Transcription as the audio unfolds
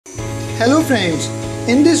Hello friends,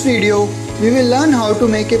 in this video we will learn how to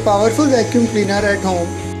make a powerful vacuum cleaner at home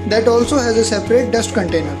that also has a separate dust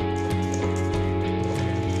container.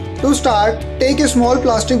 To start, take a small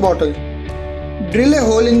plastic bottle, drill a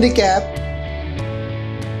hole in the cap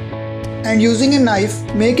and using a knife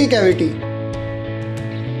make a cavity.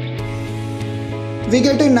 We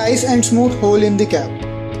get a nice and smooth hole in the cap.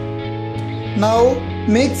 Now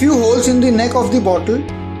make few holes in the neck of the bottle.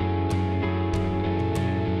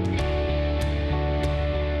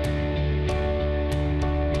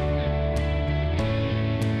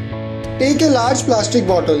 Take a large plastic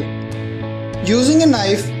bottle. Using a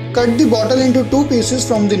knife, cut the bottle into two pieces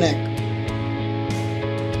from the neck.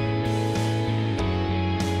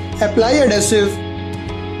 Apply adhesive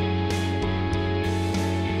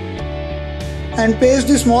and paste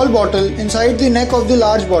the small bottle inside the neck of the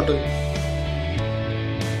large bottle.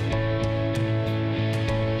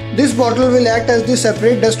 This bottle will act as the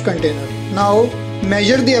separate dust container. Now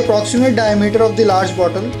measure the approximate diameter of the large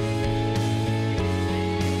bottle.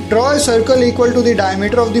 Draw a circle equal to the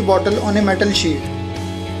diameter of the bottle on a metal sheet.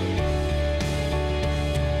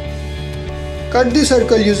 Cut the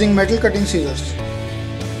circle using metal cutting scissors.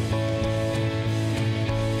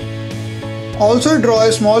 Also draw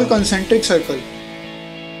a small concentric circle.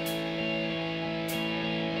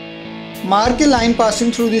 Mark a line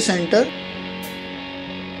passing through the center.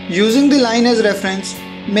 Using the line as reference,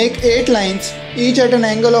 make 8 lines, each at an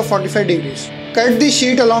angle of 45 degrees. Cut the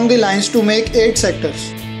sheet along the lines to make 8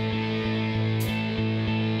 sectors.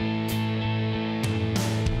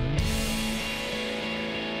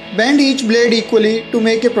 Bend each blade equally to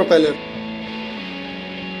make a propeller.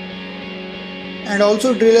 And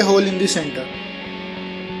also drill a hole in the center.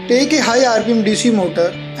 Take a high RPM DC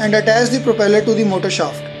motor and attach the propeller to the motor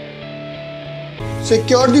shaft.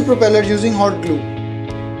 Secure the propeller using hot glue.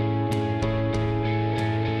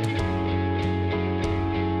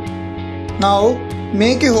 Now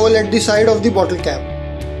make a hole at the side of the bottle cap.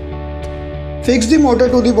 Fix the motor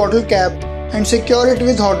to the bottle cap and secure it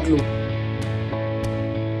with hot glue.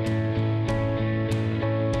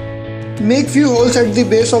 Make few holes at the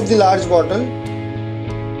base of the large bottle.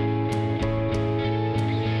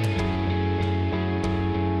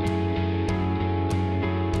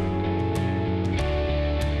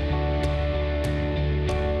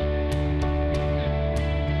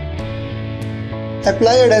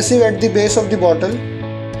 Apply adhesive at the base of the bottle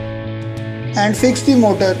and fix the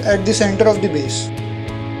motor at the center of the base.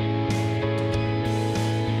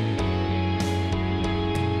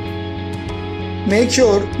 Make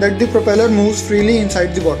sure that the propeller moves freely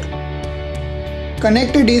inside the bottle.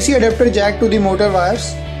 Connect a DC adapter jack to the motor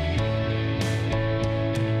wires.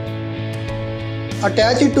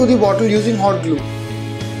 Attach it to the bottle using hot glue.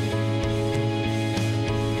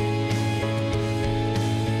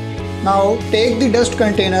 Now take the dust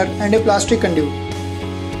container and a plastic conduit.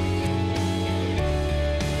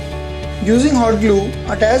 Using hot glue,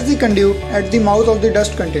 attach the conduit at the mouth of the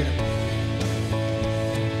dust container.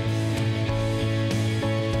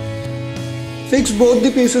 Fix both the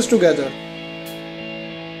pieces together.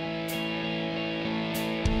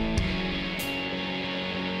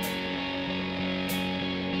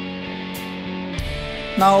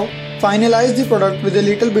 Now finalize the product with a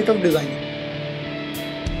little bit of design.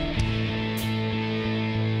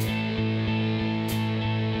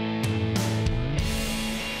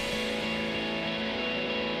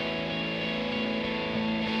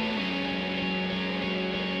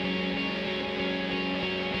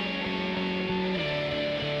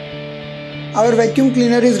 Our vacuum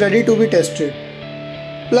cleaner is ready to be tested.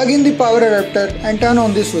 Plug in the power adapter and turn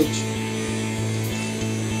on the switch.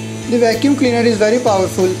 The vacuum cleaner is very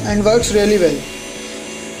powerful and works really well.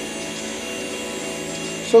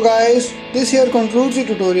 So guys, this here concludes the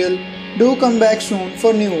tutorial. Do come back soon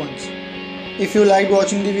for new ones. If you liked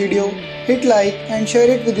watching the video, hit like and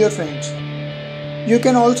share it with your friends. You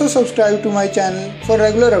can also subscribe to my channel for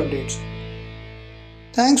regular updates.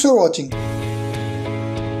 Thanks for watching.